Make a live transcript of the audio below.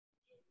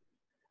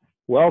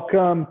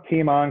Welcome,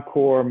 Team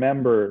Encore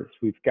members.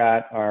 We've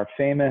got our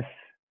famous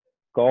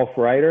golf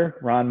writer,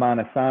 Ron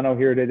Montesano,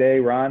 here today.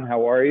 Ron,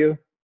 how are you?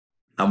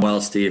 I'm well,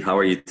 Steve. How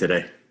are you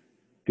today?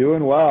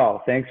 Doing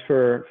well. Thanks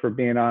for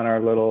being on our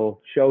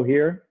little show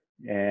here.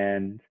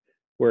 And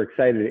we're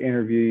excited to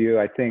interview you.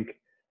 I think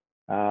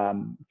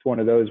it's one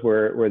of those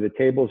where the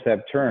tables have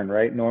turned,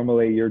 right?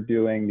 Normally you're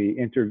doing the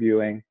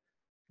interviewing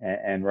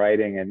and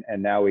writing,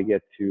 and now we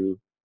get to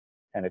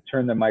kind of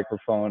turn the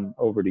microphone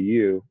over to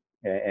you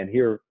and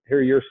hear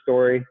your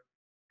story.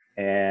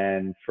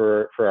 And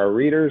for our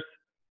readers,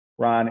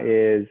 Ron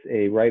is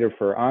a writer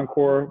for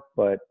Encore,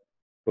 but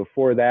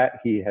before that,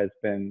 he has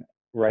been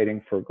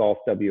writing for Golf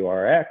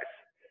WRX,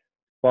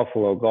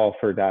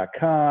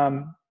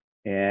 BuffaloGolfer.com,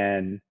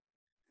 and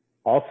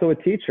also a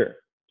teacher,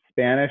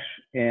 Spanish,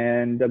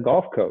 and a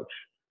golf coach.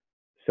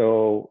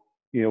 So,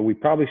 we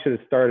probably should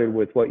have started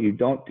with what you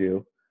don't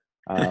do.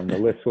 The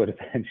list would have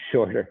been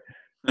shorter.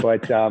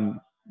 But,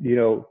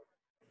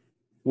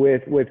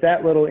 with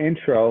that little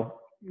intro,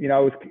 I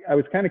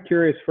was kind of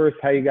curious first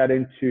how you got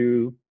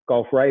into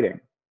golf writing.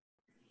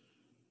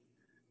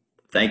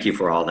 Thank you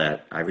for all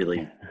that. I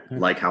really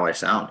like how I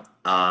sound.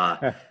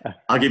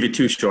 I'll give you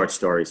two short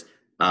stories.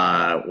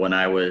 When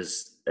I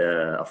was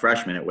a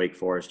freshman at Wake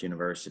Forest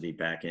University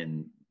back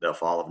in the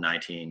fall of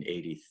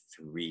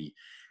 1983,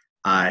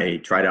 I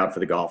tried out for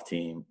the golf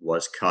team,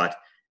 was cut,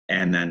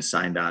 and then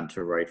signed on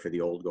to write for the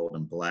Old Gold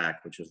and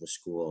Black, which was the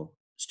school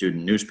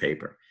student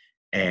newspaper.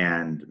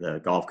 And the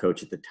golf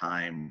coach at the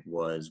time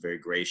was very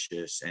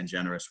gracious and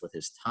generous with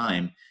his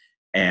time.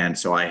 And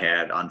so I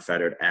had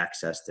unfettered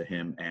access to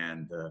him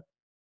and the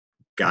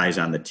guys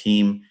on the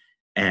team.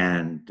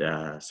 And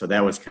so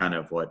that was kind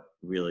of what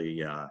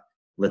really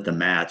lit the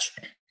match.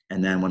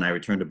 And then when I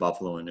returned to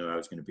Buffalo and knew I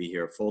was going to be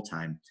here full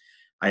time,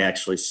 I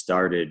actually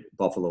started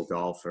Buffalo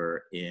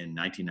Golfer in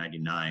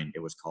 1999. It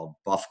was called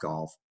Buff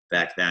Golf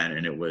back then.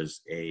 And it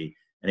was an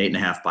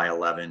 8.5 by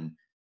 11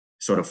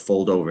 sort of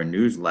fold over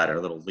newsletter,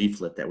 a little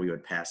leaflet that we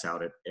would pass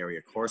out at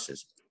area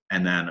courses.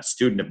 And then a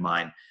student of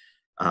mine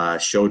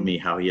showed me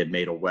how he had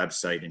made a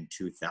website in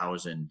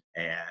 2000.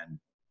 And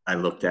I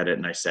looked at it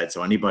and I said,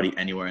 so anybody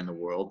anywhere in the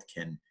world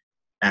can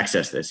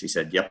access this? He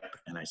said, yep.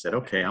 And I said,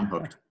 okay, I'm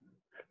hooked.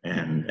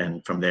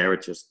 And from there,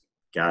 it just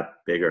got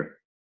bigger.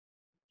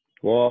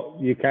 Well,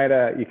 you kind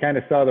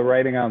of saw the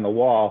writing on the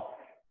wall,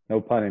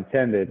 no pun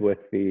intended, with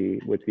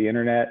the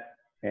internet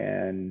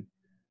and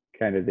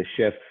kind of the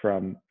shift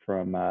from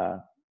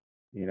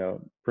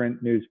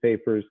print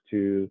newspapers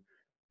to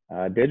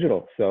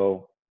digital.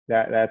 So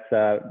that's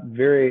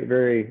very,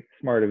 very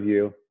smart of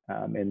you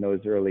in those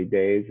early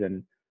days.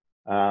 And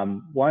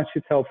why don't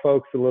you tell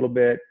folks a little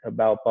bit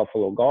about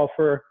Buffalo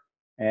Golfer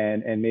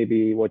and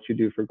maybe what you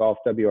do for Golf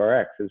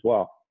WRX as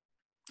well?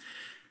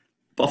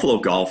 Buffalo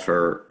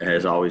Golfer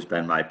has always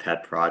been my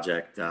pet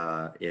project.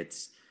 I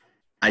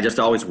just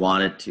always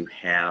wanted to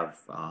have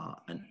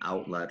an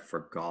outlet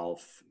for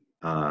golf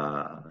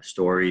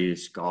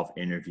stories, golf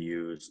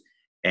interviews,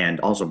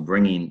 and also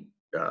bringing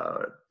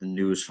the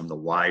news from the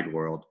wide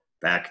world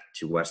back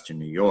to Western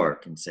New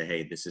York and say,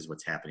 hey, this is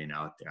what's happening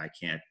out there. I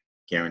can't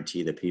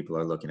guarantee that people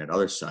are looking at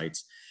other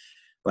sites,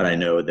 but I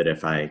know that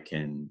if I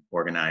can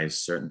organize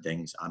certain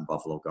things on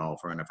Buffalo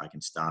Golfer and if I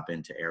can stop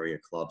into area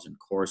clubs and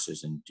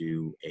courses and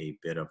do a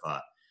bit of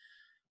a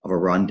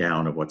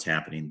rundown of what's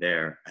happening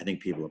there, I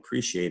think people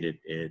appreciate it.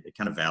 It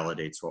kind of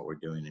validates what we're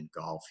doing in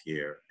golf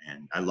here.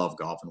 And I love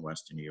golf in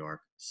Western New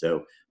York.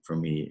 So for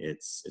me,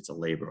 it's a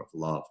labor of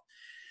love.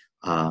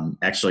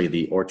 Actually,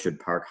 the Orchard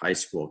Park High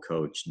School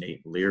coach,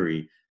 Nate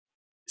Leary,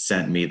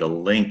 sent me the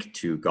link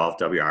to Golf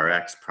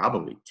WRX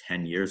probably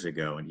 10 years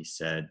ago. And he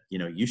said,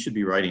 you should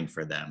be writing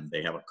for them.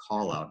 They have a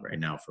call out right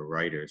now for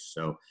writers.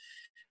 So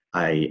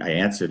I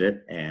answered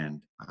it,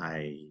 and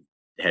I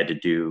had to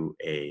do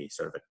a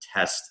sort of a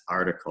test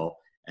article,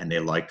 and they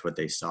liked what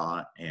they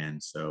saw.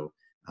 And so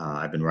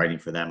I've been writing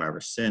for them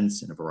ever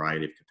since in a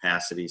variety of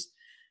capacities.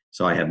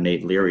 So I have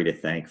Nate Leary to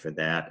thank for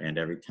that. And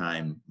every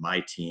time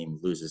my team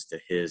loses to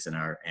his in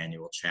our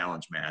annual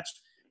challenge match,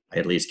 I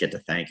at least get to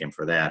thank him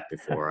for that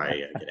before I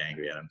get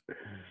angry at him.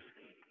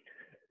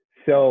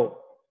 So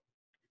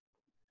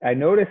I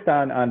noticed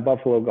on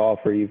Buffalo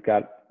Golfer, you've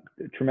got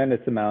a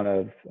tremendous amount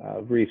of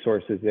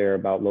resources there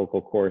about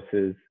local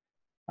courses.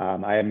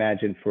 I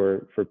imagine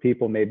for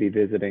people maybe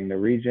visiting the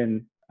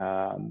region,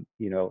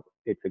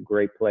 it's a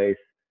great place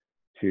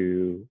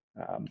to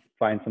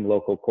find some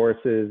local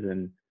courses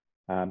and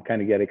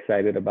kind of get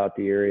excited about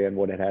the area and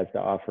what it has to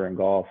offer in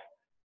golf.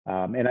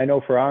 And I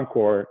know for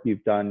Encore,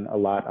 you've done a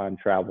lot on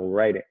travel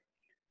writing.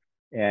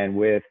 And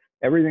with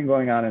everything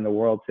going on in the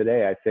world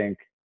today, I think,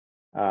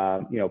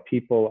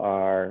 people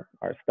are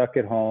stuck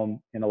at home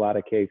in a lot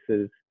of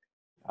cases.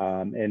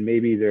 And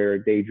maybe they're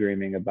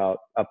daydreaming about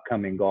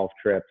upcoming golf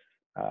trips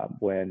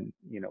when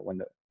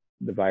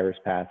the virus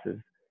passes.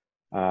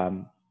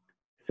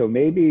 So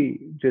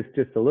maybe just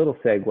a little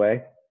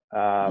segue.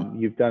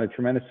 You've done a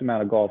tremendous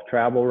amount of golf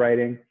travel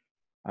writing.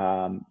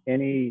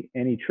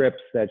 Any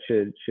trips that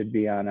should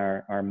be on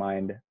our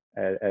mind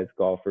as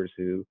golfers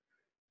who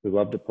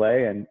love to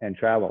play and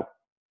travel?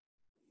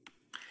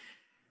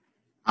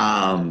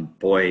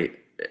 Boy,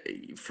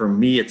 for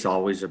me, it's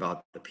always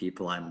about the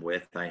people I'm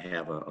with. I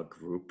have a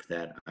group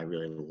that I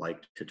really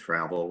like to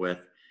travel with.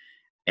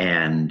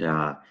 And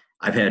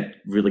I've had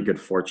really good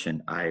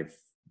fortune. I've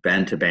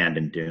been to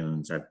Bandon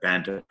Dunes, I've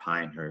been to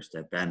Pinehurst,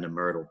 I've been to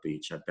Myrtle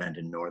Beach, I've been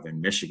to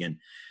Northern Michigan.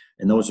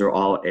 And those are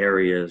all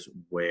areas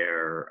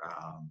where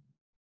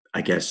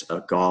I guess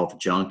a golf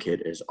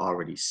junket is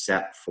already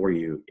set for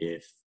you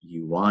if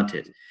you want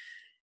it.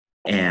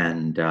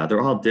 And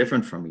they're all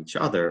different from each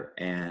other,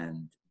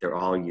 and they're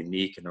all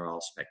unique, and they're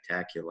all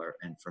spectacular.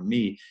 And for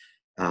me,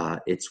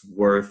 it's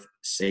worth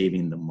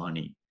saving the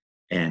money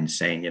and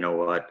saying, you know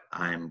what,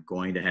 I'm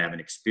going to have an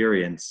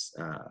experience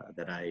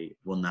that I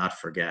will not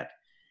forget,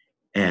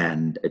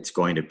 and it's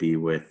going to be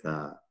with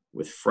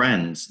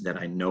friends that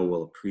I know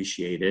will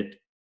appreciate it.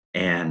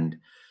 And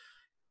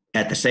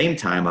at the same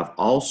time, I've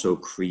also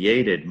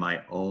created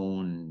my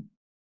own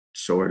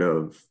sort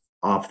of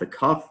off the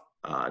cuff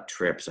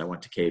trips. I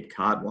went to Cape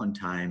Cod one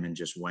time and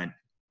just went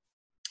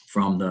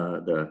from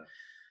the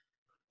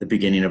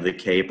beginning of the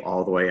Cape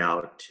all the way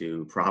out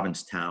to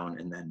Provincetown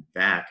and then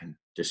back, and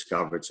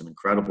discovered some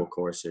incredible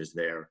courses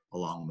there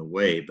along the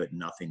way, but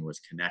nothing was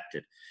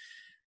connected.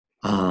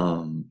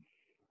 Um,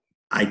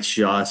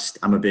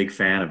 I'm a big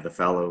fan of the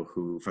fellow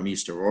who from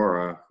East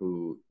Aurora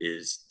who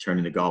is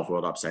turning the golf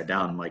world upside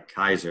down, Mike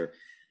Kaiser.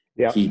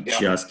 He Yep.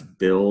 just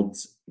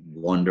builds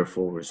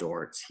wonderful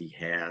resorts. He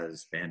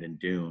has Bandon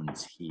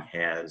Dunes. He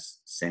has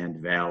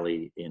Sand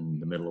Valley in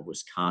the middle of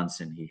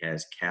Wisconsin. He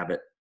has Cabot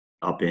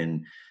up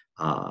in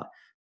uh,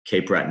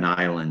 Cape Breton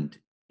Island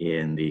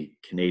in the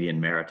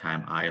Canadian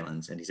Maritime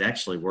Islands. And he's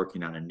actually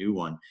working on a new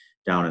one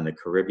down in the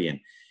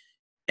Caribbean.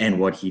 And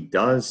what he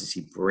does is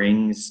he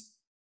brings,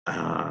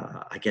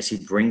 I guess he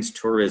brings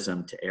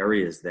tourism to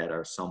areas that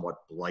are somewhat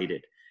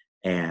blighted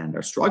and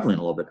are struggling a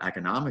little bit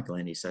economically.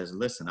 And he says,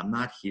 listen, I'm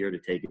not here to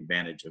take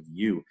advantage of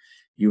you.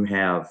 You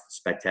have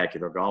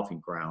spectacular golfing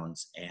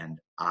grounds. And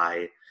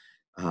I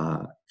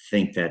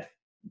think that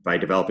by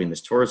developing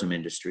this tourism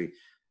industry,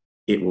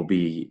 it will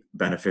be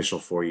beneficial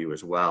for you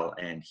as well.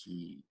 And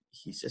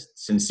he's just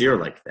sincere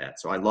like that.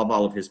 So I love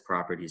all of his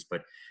properties,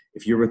 but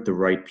if you're with the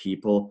right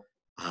people,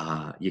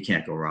 you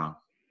can't go wrong.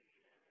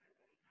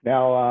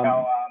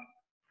 Now,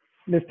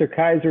 Mr.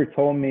 Kaiser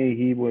told me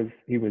he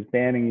was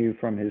banning you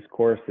from his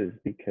courses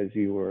because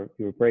you were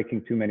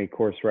breaking too many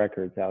course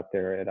records out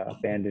there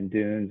at Bandon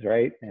Dunes,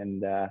 right?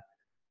 And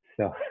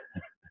so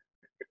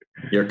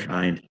You're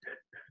kind.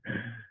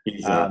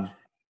 He's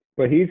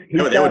but he's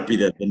that would be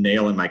the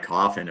nail in my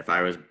coffin if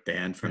I was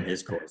banned from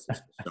his courses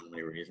for so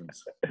many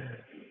reasons.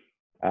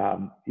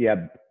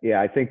 Yeah.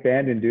 I think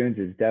Bandon Dunes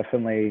is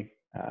definitely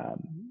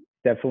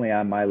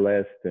on my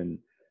list, and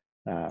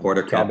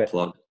Porter Cup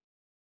plug.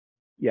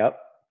 Yep,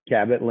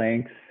 Cabot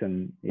Links,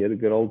 and the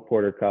good old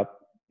Porter Cup,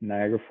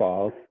 Niagara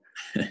Falls.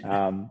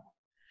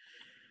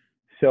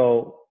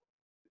 So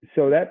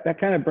that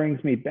kind of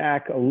brings me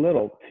back a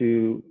little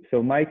to,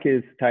 so Mike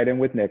is tied in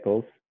with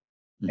Nichols,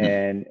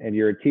 and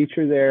you're a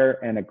teacher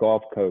there and a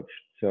golf coach.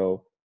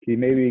 So can you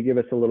maybe give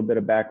us a little bit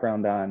of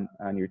background on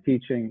your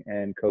teaching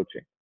and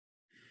coaching?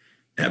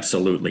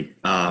 Absolutely.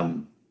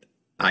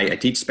 I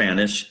teach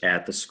Spanish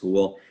at the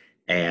school,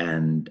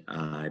 and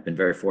I've been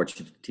very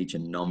fortunate to teach a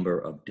number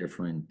of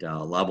different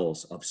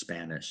levels of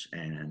Spanish.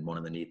 And one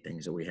of the neat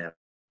things that we have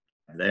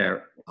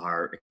there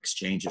are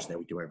exchanges that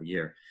we do every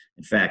year.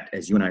 In fact,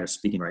 as you and I are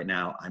speaking right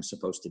now, I'm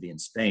supposed to be in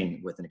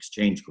Spain with an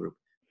exchange group,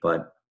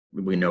 but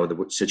we know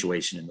the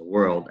situation in the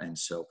world. And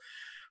so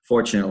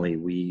fortunately,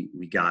 we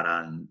got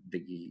on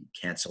the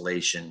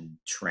cancellation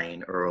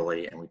train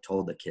early, and we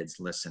told the kids,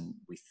 listen,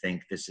 we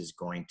think this is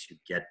going to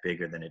get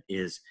bigger than it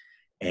is.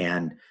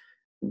 And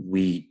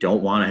we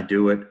don't want to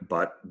do it,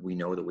 but we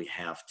know that we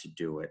have to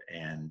do it.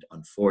 And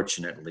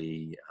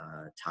unfortunately,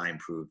 time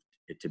proved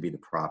it to be the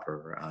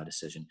proper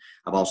decision.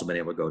 I've also been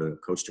able to go to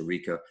Costa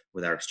Rica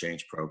with our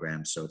exchange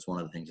program. So it's one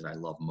of the things that I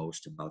love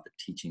most about the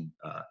teaching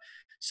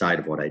side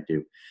of what I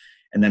do.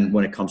 And then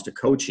when it comes to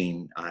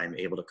coaching, I'm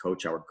able to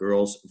coach our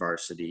girls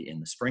varsity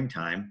in the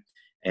springtime,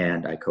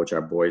 and I coach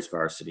our boys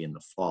varsity in the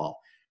fall.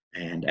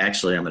 And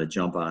actually, I'm going to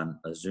jump on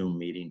a Zoom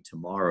meeting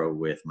tomorrow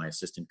with my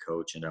assistant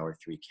coach and our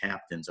three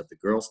captains of the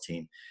girls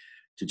team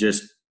to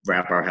just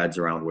wrap our heads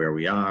around where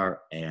we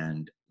are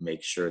and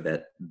make sure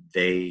that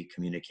they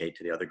communicate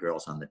to the other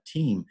girls on the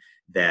team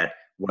that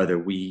whether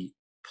we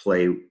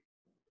play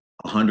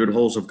 100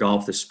 holes of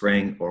golf this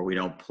spring or we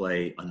don't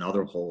play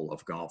another hole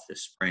of golf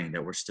this spring,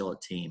 that we're still a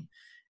team,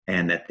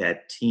 and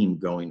that team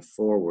going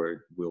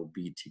forward will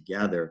be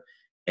together,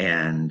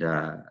 and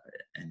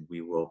we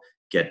will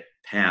get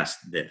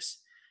past this.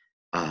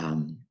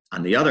 On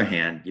the other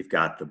hand, you've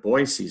got the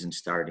boys season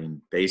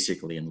starting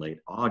basically in late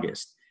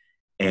August,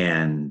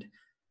 and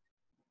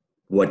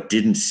what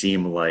didn't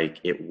seem like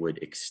it would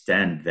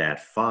extend that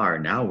far,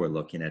 now we're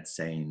looking at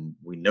saying,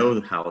 we know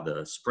how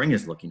the spring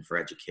is looking for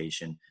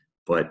education,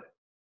 but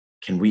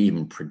can we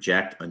even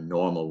project a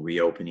normal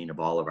reopening of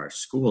all of our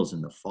schools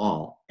in the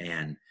fall?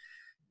 And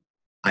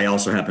I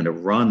also happen to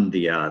run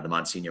the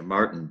Monsignor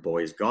Martin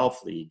Boys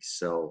Golf League,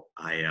 so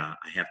I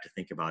have to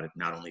think about it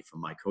not only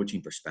from my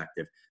coaching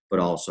perspective, but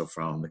also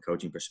from the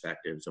coaching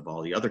perspectives of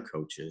all the other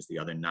coaches, the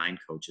other 9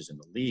 coaches in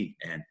the league.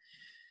 And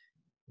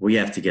we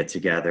have to get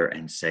together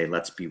and say,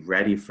 let's be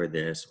ready for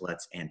this.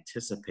 Let's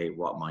anticipate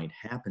what might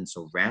happen.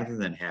 So rather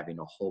than having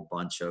a whole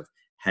bunch of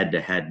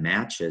head-to-head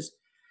matches,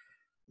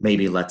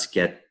 maybe let's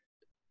get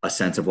a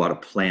sense of what a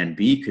plan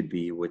B could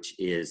be, which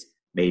is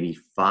maybe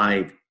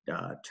 5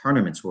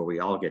 tournaments where we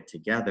all get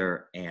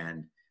together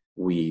and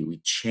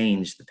we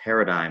change the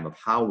paradigm of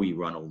how we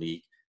run a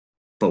league.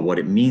 But what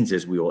it means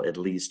is we will at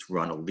least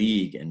run a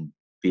league and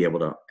be able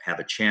to have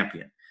a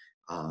champion.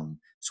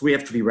 So we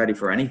have to be ready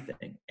for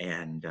anything.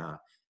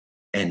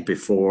 And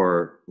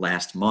before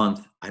last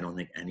month, I don't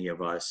think any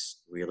of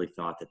us really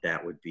thought that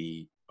that would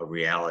be a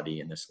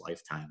reality in this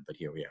lifetime, but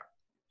here we are.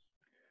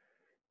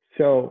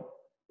 So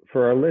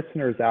for our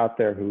listeners out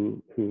there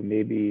who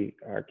maybe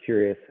are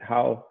curious,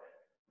 how,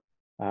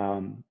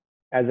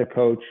 as a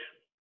coach,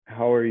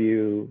 how are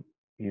you,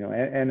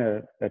 and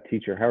a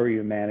teacher, how are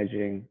you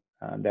managing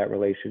that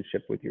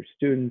relationship with your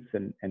students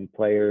and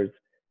players?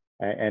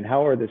 And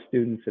how are the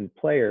students and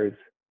players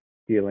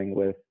dealing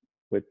with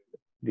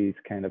these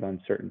kind of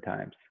uncertain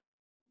times?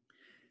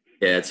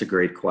 Yeah, it's a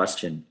great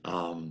question.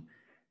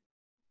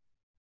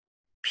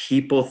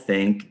 People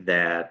think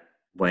that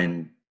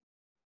when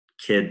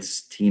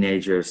kids,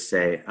 teenagers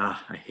say,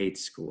 I hate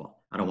school,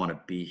 I don't want to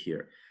be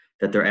here,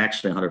 that they're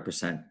actually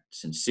 100%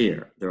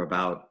 sincere. They're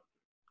about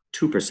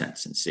 2%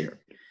 sincere.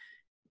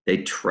 They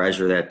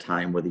treasure that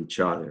time with each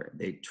other.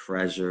 They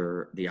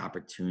treasure the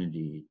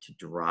opportunity to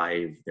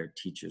drive their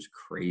teachers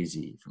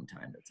crazy from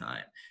time to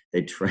time.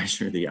 They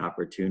treasure the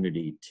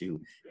opportunity to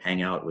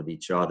hang out with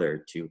each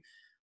other, to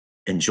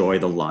enjoy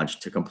the lunch,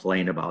 to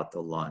complain about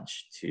the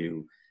lunch,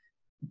 to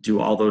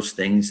do all those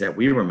things that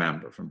we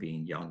remember from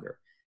being younger.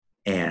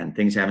 And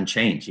things haven't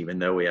changed, even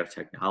though we have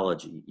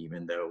technology,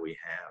 even though we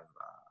have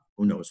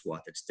who knows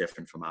what that's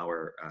different from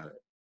our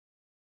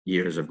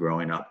years of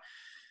growing up.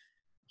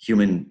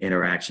 Human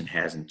interaction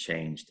hasn't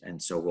changed. And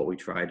so what we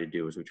try to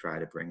do is we try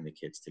to bring the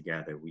kids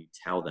together. We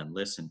tell them,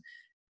 listen,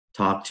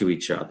 talk to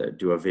each other,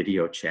 do a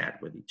video chat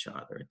with each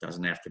other. It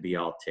doesn't have to be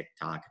all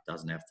TikTok. It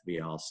doesn't have to be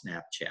all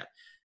Snapchat.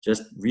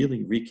 Just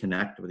really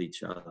reconnect with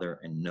each other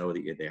and know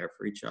that you're there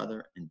for each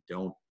other, and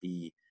don't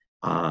be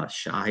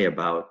shy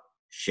about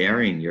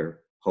sharing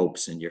your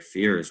hopes and your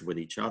fears with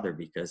each other,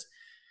 because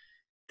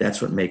that's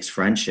what makes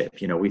friendship.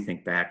 We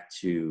think back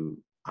to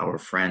our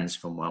friends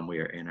from when we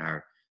were in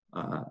our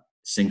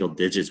single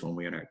digits, when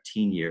we were in our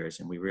teen years,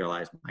 and we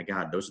realize, my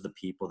God, those are the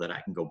people that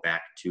I can go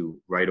back to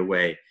right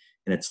away.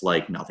 And it's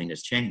like nothing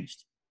has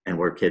changed and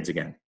we're kids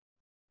again.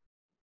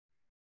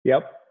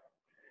 Yep.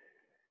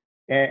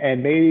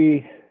 And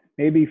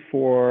maybe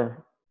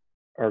for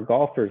our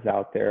golfers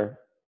out there,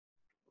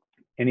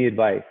 any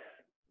advice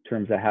in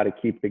terms of how to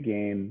keep the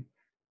game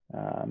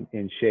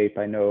in shape?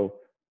 I know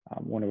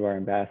one of our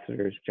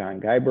ambassadors, John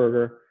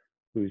Geiberger,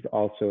 who's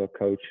also a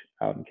coach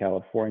out in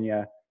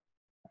California,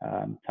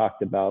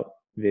 talked about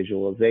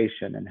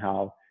visualization and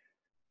how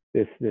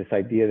this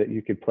idea that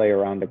you could play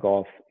around the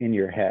golf in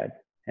your head.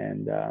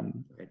 And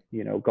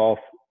golf,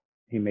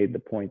 he made the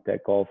point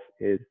that golf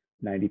is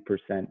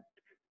 90%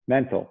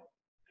 mental.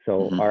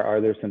 So are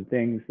there some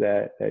things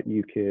that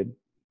you could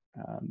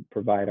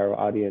provide our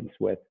audience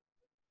with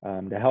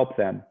to help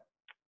them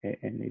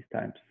in these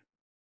times?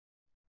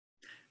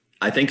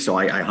 I think so.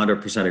 I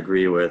 100%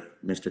 agree with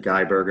Mr.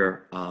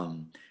 Geiberger.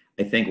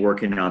 I think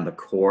working on the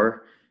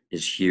core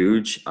is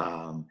huge.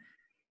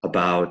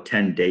 About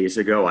 10 days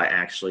ago, I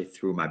actually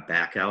threw my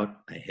back out.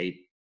 I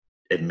hate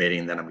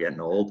admitting that I'm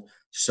getting old.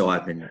 So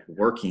I've been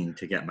working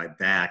to get my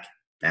back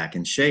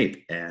in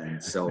shape.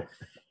 And so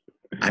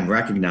I'm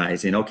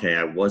recognizing, okay,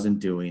 I wasn't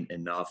doing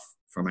enough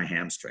for my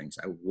hamstrings.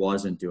 I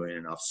wasn't doing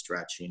enough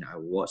stretching.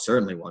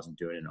 Certainly wasn't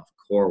doing enough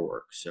core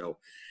work. So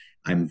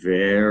I'm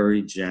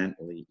very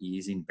gently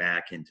easing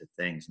back into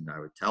things. And I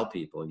would tell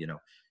people,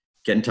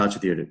 get in touch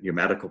with your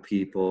medical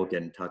people,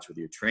 get in touch with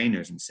your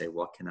trainers and say,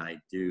 what can I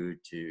do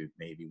to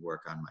maybe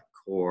work on my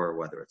core,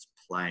 whether it's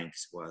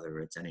planks, whether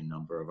it's any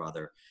number of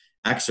other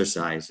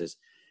exercises,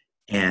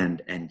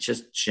 and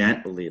just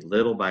gently,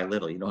 little by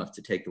little, you don't have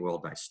to take the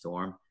world by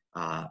storm,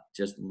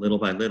 just little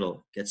by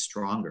little, get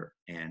stronger,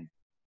 and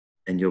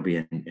you'll be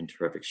in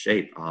terrific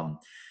shape.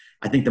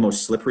 I think the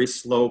most slippery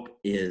slope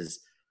is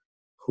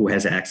who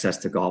has access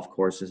to golf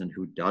courses and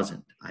who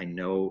doesn't. I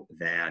know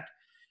that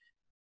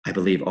I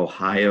believe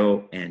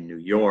Ohio and New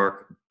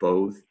York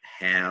both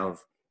have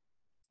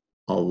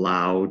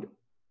allowed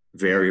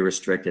very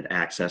restricted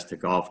access to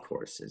golf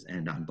courses.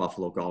 And on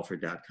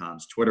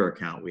BuffaloGolfer.com's Twitter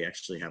account, we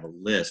actually have a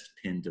list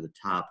pinned to the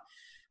top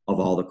of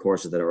all the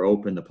courses that are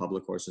open, the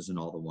public courses, and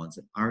all the ones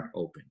that aren't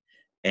open.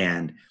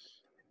 And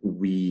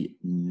we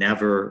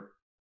never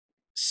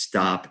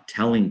stop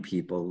telling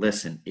people,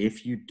 listen,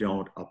 if you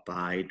don't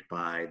abide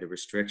by the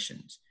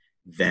restrictions,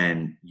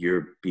 then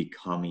you're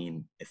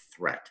becoming a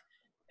threat.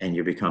 And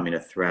you're becoming a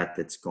threat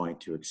that's going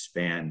to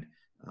expand,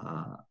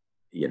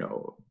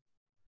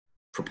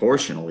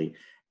 proportionally,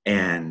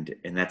 and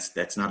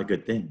that's not a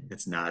good thing.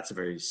 It's a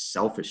very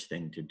selfish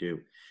thing to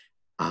do.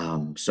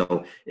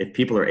 So if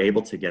people are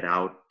able to get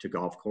out to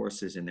golf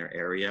courses in their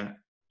area,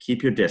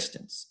 keep your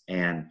distance.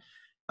 And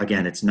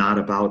again, it's not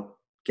about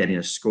getting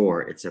a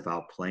score. It's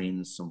about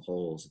playing some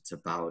holes. It's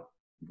about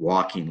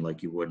walking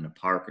like you would in a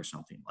park or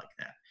something like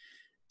that.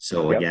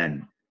 So Yep.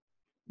 again,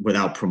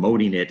 without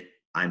promoting it,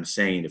 I'm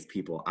saying if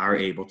people are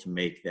able to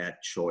make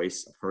that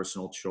choice, a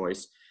personal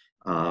choice,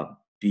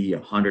 be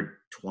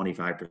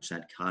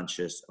 125%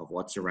 conscious of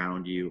what's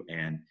around you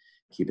and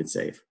keep it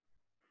safe.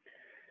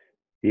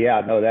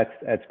 Yeah, no,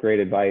 that's great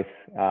advice.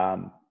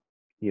 On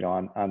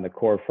the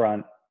core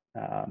front,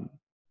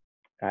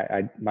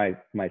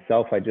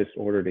 myself, I just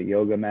ordered a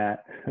yoga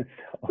mat,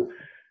 so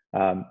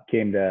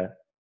came to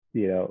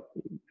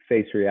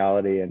face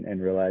reality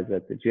and realize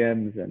that the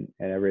gyms and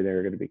everything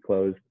are going to be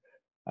closed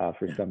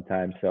for some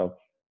time. So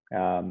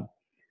and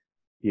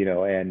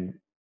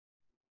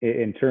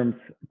in terms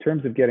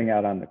of getting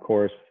out on the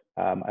course,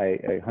 I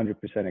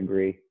 100%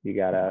 agree. You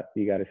gotta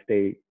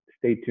stay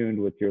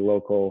tuned with your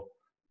local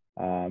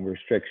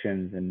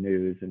restrictions and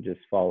news, and just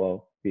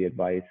follow the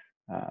advice.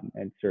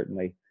 And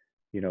certainly,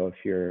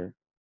 if you're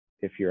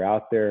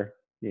out there,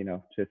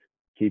 just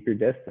keep your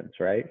distance,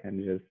 right?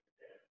 And just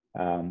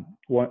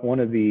one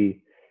of the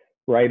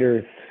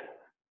writers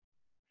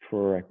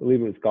for, I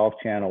believe it was Golf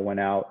Channel, went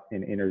out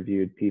and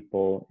interviewed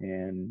people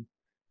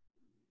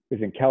it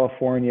was in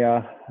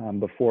California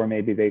before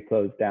maybe they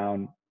closed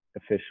down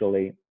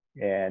officially.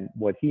 And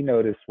what he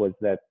noticed was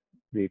that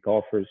the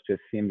golfers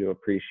just seemed to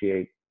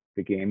appreciate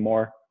the game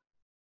more.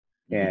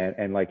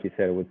 And like you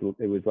said,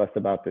 it was less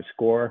about the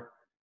score,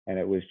 and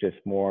it was just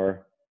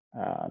more,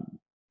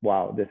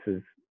 wow, this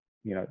is,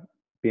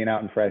 being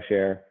out in fresh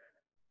air,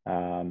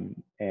 and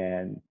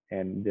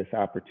this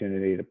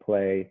opportunity to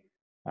play.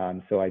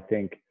 So I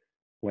think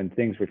when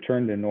things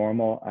return to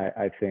normal,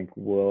 I think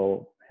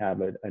we'll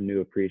have a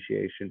new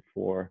appreciation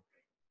for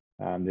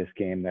this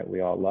game that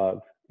we all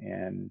love.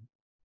 And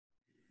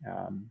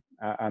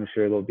I'm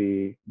sure there'll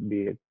be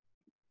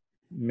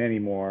many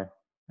more,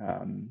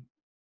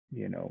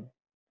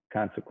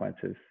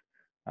 consequences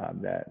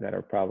that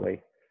are probably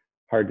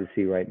hard to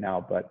see right now.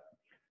 But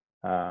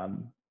all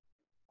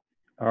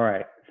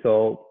right,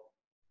 so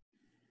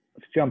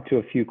let's jump to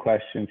a few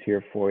questions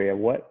here for you.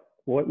 What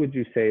would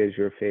you say is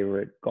your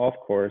favorite golf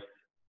course,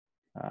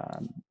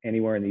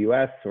 anywhere in the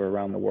U.S. or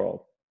around the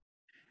world?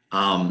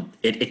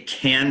 It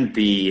can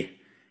be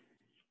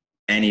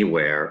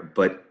anywhere,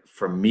 but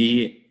for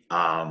me,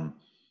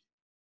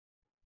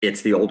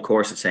 it's the old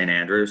course at St.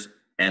 Andrews.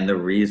 And the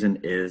reason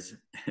is,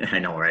 I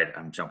know, right?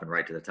 I'm jumping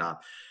right to the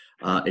top.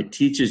 It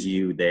teaches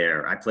you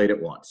there. I played it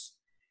once.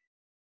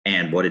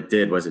 And what it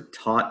did was it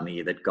taught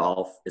me that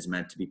golf is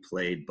meant to be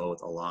played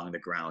both along the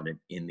ground and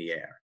in the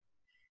air.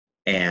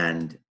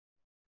 And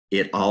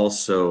it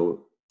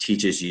also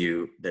teaches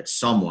you that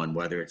someone,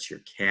 whether it's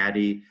your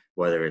caddy,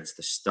 whether it's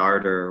the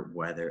starter,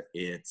 whether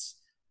it's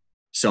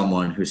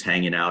someone who's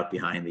hanging out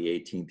behind the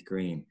 18th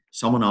green,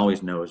 someone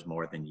always knows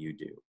more than you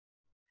do.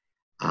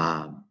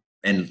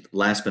 And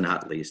last but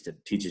not least,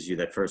 it teaches you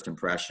that first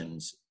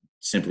impressions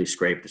simply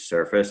scrape the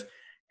surface,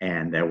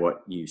 and that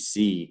what you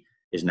see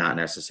is not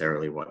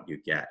necessarily what you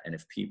get. And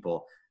if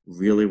people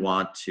really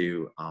want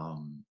to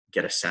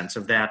get a sense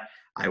of that,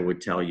 I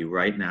would tell you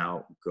right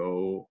now,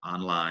 go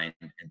online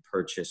and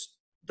purchase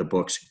the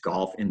books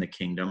Golf in the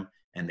Kingdom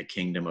and The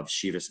Kingdom of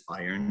Chivas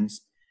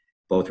Irons,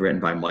 both written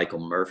by Michael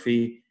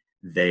Murphy.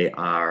 They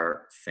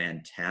are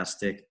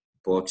fantastic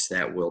books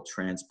that will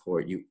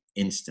transport you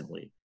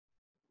instantly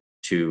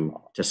to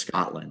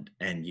Scotland,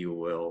 and you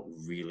will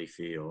really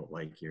feel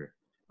like you're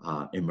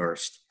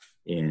immersed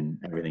in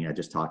everything I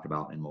just talked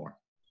about and more.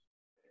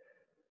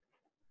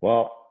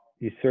 Well,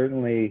 you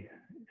certainly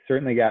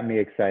got me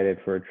excited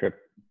for a trip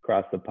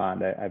across the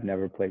pond. I've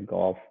never played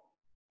golf,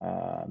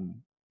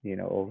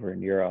 over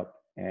in Europe.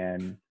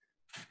 And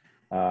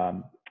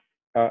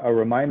a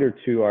reminder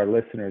to our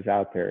listeners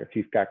out there, if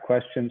you've got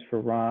questions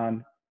for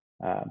Ron,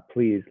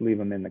 please leave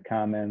them in the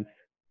comments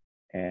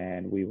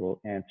and we will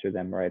answer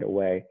them right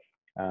away.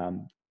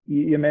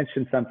 You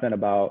mentioned something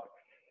about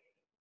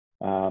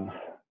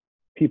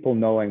people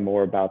knowing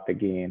more about the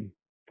game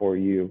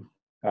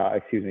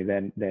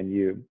than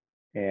you.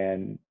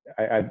 And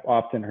I've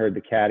often heard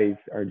the caddies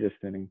are just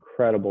an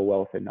incredible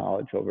wealth of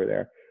knowledge over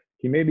there.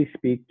 Can you maybe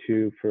speak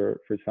to,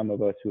 for some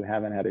of us who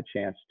haven't had a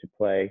chance to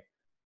play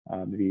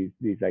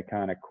these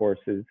iconic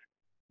courses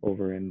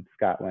over in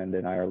Scotland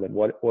and Ireland,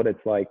 what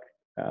it's like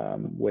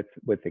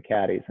with the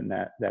caddies and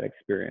that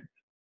experience?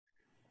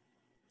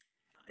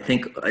 I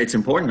think it's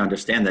important to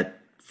understand that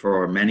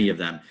for many of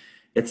them,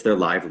 it's their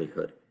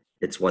livelihood.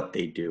 It's what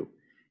they do.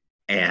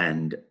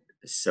 And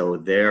so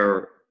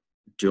they're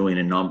doing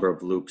a number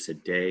of loops a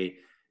day,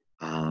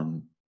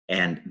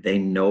 and they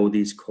know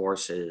these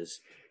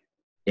courses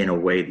in a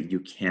way that you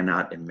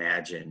cannot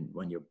imagine.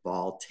 When your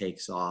ball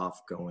takes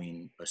off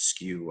going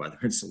askew, whether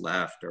it's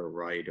left or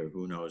right or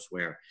who knows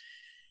where,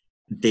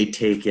 they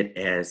take it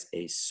as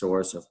a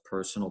source of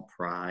personal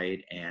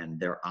pride, and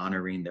they're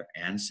honoring their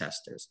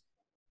ancestors.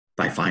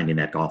 by finding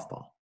that golf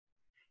ball.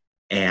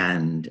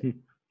 And Hmm.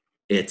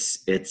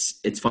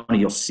 it's funny.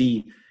 You'll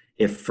see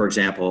if, for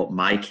example,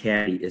 my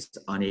caddy is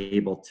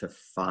unable to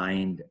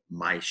find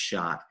my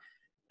shot,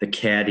 the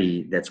caddy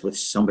that's with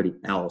somebody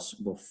else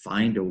will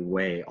find a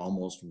way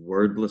almost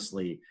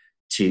wordlessly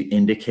to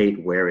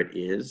indicate where it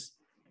is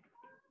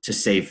to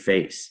save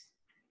face.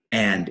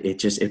 And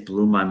it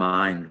blew my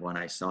mind when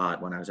I saw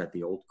it when I was at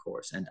the old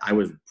course. And I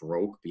was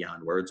broke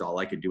beyond words. All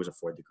I could do was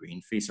afford the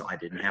green fee. So I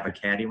didn't have a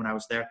caddy when I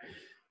was there.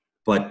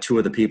 But two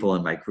of the people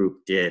in my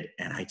group did.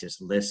 And I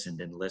just listened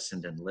and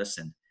listened and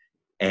listened.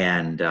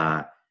 And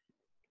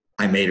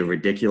I made a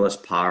ridiculous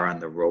par on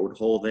the road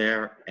hole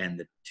there. And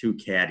the two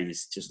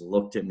caddies just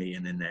looked at me.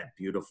 And in that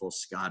beautiful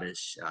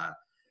Scottish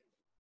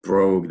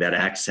brogue, that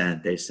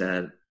accent, they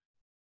said,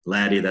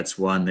 "Laddie, that's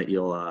one that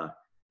you'll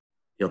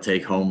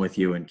take home with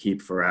you and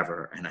keep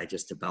forever." And I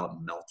just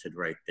about melted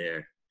right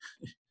there.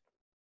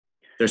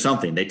 There's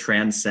something. They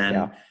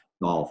transcend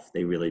golf.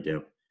 They really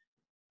do.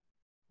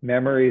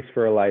 Memories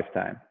for a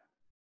lifetime.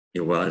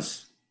 It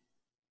was.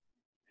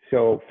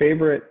 So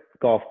favorite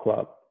golf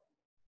club?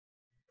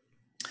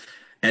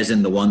 As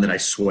in the one that I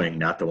swing,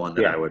 not the one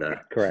that I would.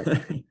 Correct.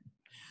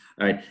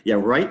 All right. Yeah.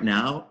 Right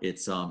now,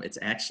 it's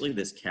actually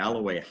this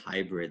Callaway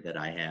hybrid that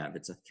I have.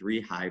 It's a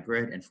 3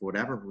 hybrid, and for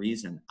whatever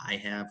reason, I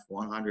have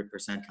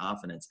 100%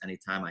 confidence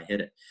anytime I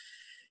hit it.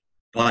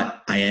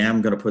 But I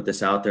am going to put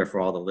this out there for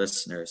all the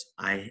listeners.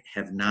 I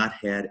have not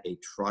had a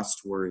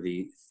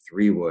trustworthy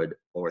 3-wood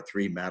or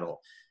 3 metal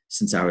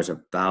since I was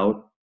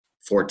about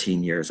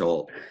 14 years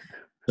old.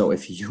 So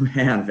if you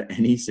have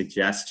any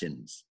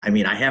suggestions, I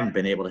mean, I haven't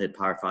been able to hit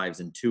par 5s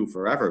and 2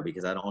 forever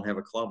because I don't have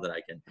a club that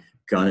I can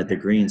gun at the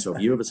green. So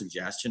if you have a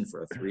suggestion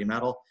for a 3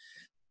 metal,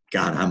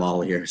 God, I'm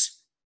all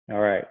ears.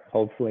 All right.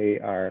 Hopefully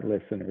our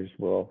listeners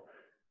will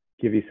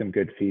give you some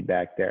good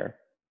feedback there.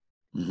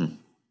 Mm-hmm.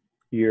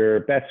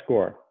 Your best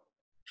score?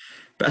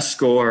 Best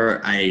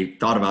score, I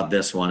thought about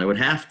this one. It would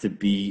have to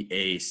be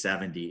a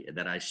 70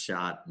 that I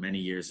shot many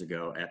years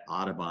ago at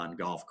Audubon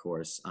Golf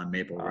Course on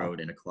Maple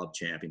Road in a club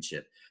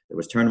championship. There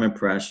was tournament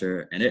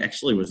pressure, and it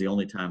actually was the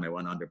only time I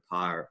went under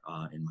par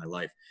in my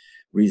life.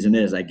 Reason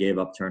is I gave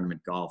up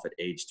tournament golf at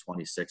age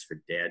 26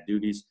 for dad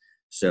duties,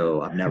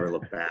 so I've never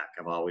looked back.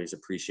 I've always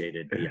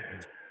appreciated the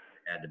opportunity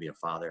I had to be a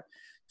father.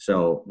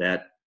 So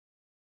that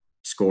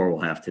score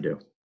will have to do.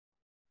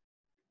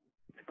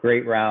 It's a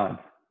great round.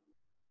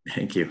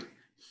 Thank you.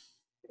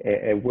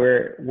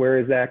 Where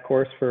is that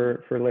course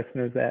for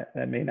listeners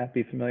that may not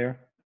be familiar?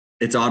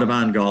 It's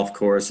Audubon Golf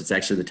Course. It's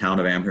actually the town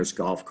of Amherst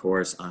Golf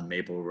Course on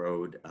Maple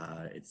Road.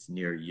 It's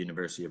near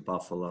University of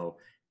Buffalo,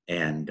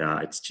 and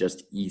it's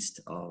just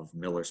east of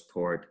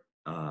Millersport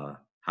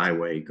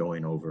Highway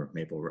going over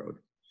Maple Road.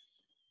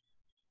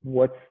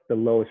 What's the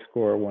lowest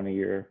score one of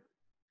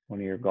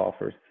your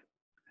golfers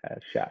has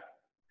shot?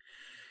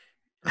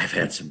 I've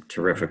had some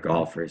terrific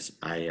golfers.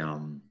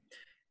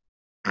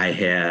 I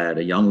had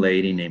a young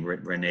lady named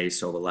Renee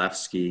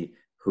Sobolewski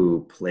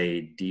who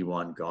played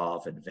D1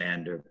 golf at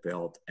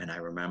Vanderbilt, and I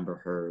remember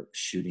her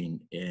shooting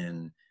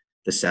in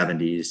the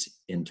 70s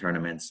in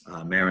tournaments.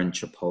 Marin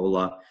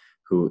Chipola,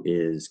 who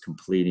is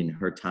completing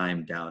her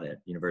time down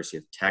at University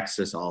of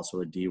Texas, also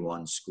a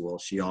D1 school.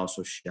 She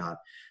also shot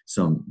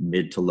some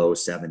mid to low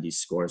 70s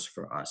scores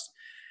for us.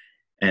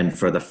 And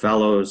for the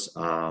fellows,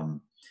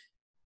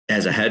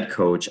 as a head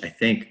coach, I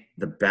think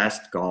the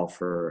best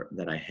golfer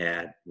that I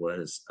had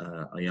was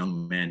a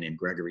young man named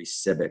Gregory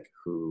Civic,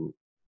 who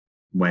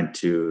went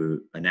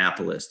to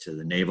Annapolis to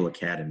the Naval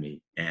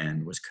Academy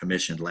and was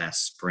commissioned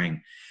last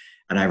spring.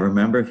 And I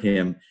remember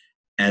him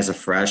as a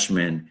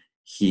freshman,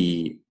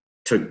 he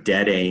took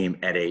dead aim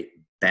at a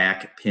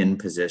back pin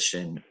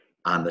position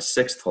on the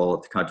 6th hole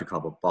at the Country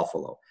Club of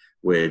Buffalo,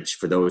 which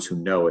for those who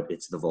know it,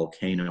 it's the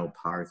Volcano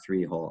par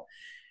 3 hole.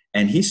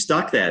 And he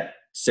stuck that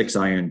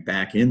 6-iron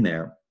back in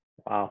there.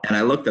 Wow. And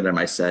I looked at him,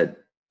 I said,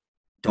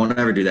 "Don't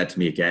ever do that to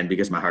me again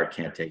because my heart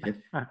can't take it."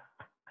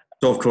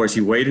 So, of course, he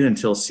waited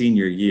until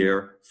senior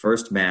year,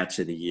 first match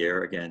of the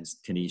year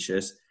against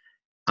Canisius,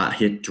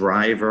 hit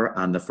driver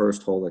on the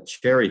first hole at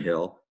Cherry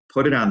Hill,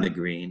 put it on the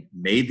green,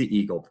 made the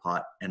eagle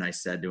putt. And I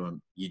said to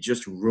him, "You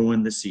just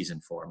ruined the season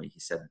for me." He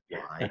said,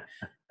 "Why?"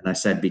 And I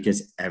said,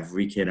 "Because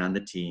every kid on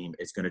the team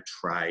is going to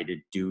try to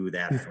do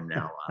that from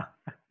now on.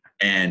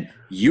 And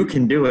you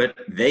can do it.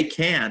 They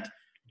can't.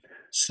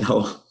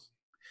 So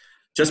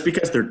just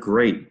because they're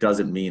great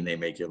doesn't mean they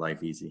make your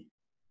life easy."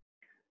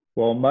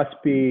 Well,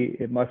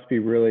 it must be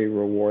really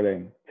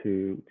rewarding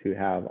to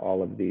have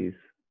all of these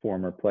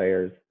former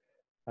players,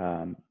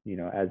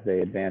 as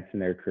they advance in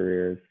their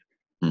careers,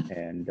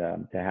 and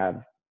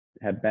to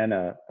have been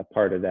a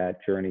part of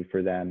that journey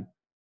for them.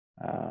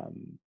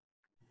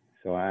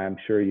 So I'm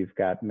sure you've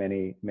got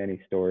many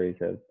stories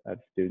of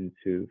students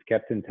who've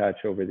kept in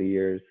touch over the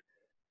years,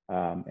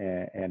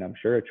 and I'm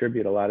sure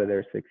attribute a lot of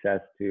their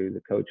success to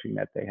the coaching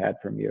that they had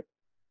from you.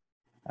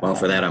 Well,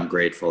 for that, I'm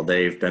grateful.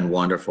 They've been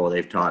wonderful.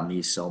 They've taught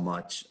me so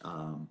much.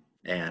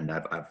 And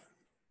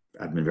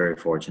I've been very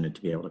fortunate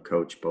to be able to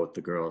coach both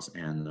the girls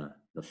and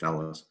the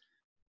fellows.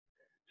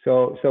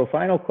 So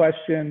final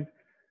question,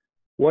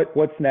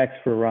 what's next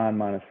for Ron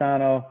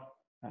Montesano?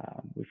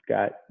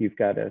 You've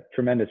got a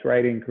tremendous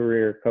writing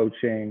career,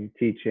 coaching,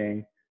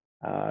 teaching.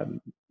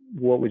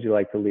 What would you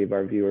like to leave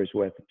our viewers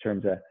with in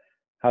terms of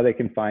how they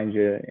can find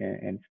you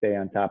and stay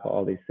on top of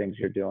all these things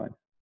you're doing?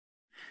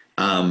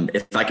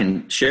 If I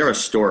can share a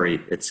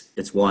story,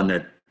 it's one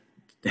that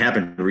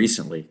happened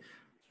recently,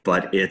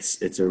 but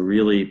it's a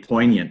really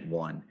poignant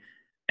one.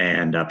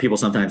 And people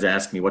sometimes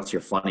ask me, what's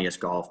your funniest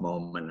golf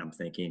moment? And I'm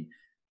thinking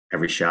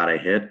every shot I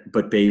hit,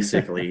 but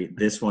basically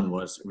this one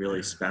was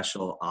really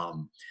special.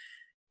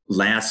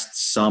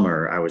 Last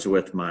summer, I was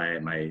with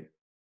my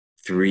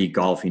 3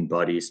 golfing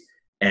buddies,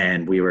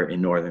 and we were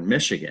in northern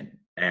Michigan,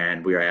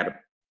 and we were at a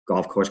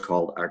golf course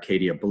called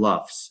Arcadia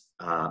Bluffs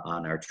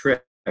on our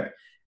trip.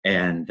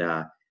 And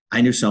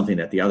I knew something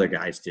that the other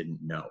guys didn't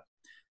know.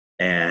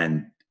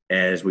 And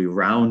as we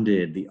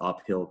rounded the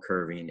uphill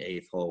curving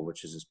 8th hole,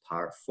 which is this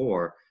par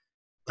 4,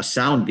 a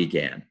sound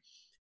began.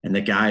 And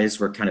the guys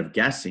were kind of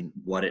guessing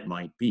what it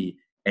might be.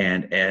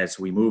 And as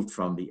we moved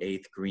from the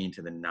 8th green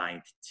to the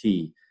 9th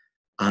tee,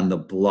 on the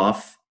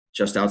bluff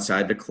just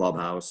outside the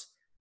clubhouse,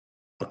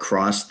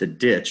 across the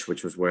ditch,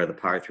 which was where the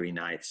par 3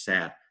 9th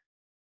sat,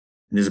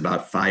 and this is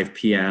about 5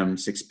 p.m.,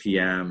 6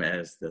 p.m.,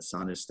 as the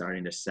sun is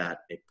starting to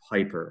set, a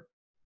piper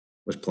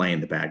was playing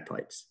the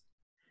bagpipes.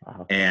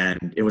 Wow.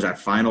 And it was our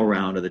final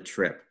round of the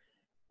trip.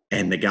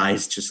 And the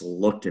guys just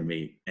looked at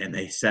me and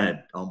they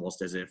said,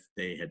 almost as if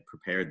they had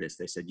prepared this,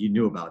 they said, "You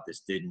knew about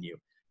this, didn't you?"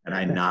 And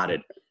I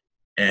nodded.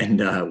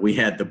 And we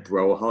had the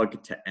bro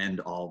hug to end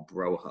all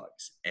bro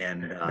hugs.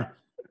 And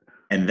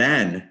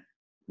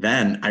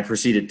then I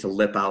proceeded to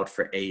lip out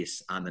for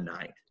ace on the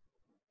 9th,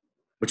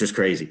 which was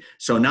crazy.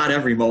 So not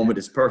every moment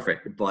is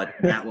perfect, but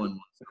that one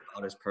was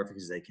about as perfect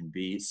as they can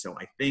be. So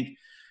I think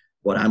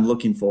what I'm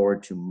looking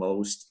forward to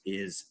most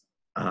is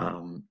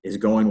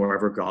going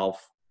wherever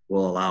golf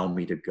will allow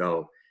me to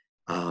go.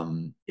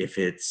 If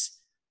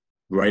it's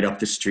right up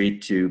the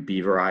street to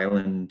Beaver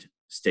Island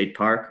State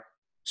Park,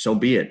 so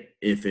be it.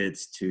 If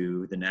it's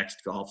to the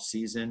next golf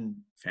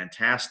season,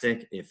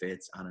 fantastic. If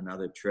it's on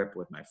another trip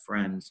with my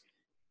friends,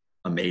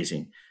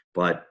 amazing.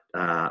 But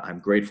I'm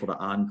grateful to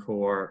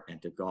Encore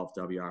and to Golf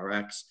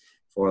WRX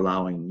for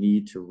allowing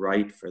me to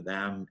write for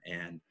them.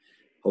 And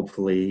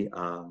hopefully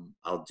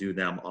I'll do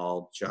them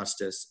all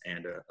justice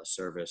and a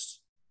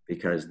service,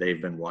 because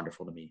they've been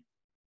wonderful to me.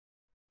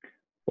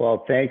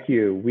 Well, thank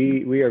you.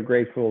 We are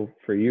grateful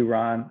for you,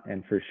 Ron,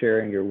 and for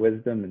sharing your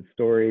wisdom and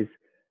stories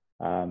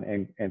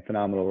and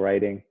phenomenal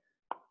writing.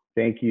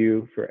 Thank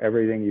you for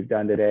everything you've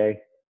done today.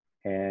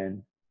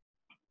 And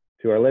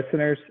to our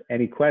listeners,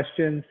 any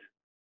questions,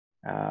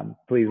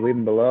 please leave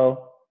them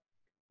below.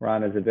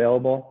 Ron is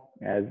available,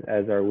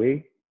 as are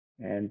we.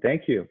 And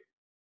thank you.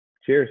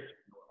 Cheers.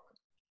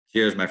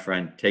 Cheers, my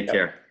friend. Take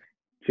care.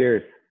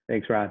 Cheers.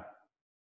 Thanks, Ron.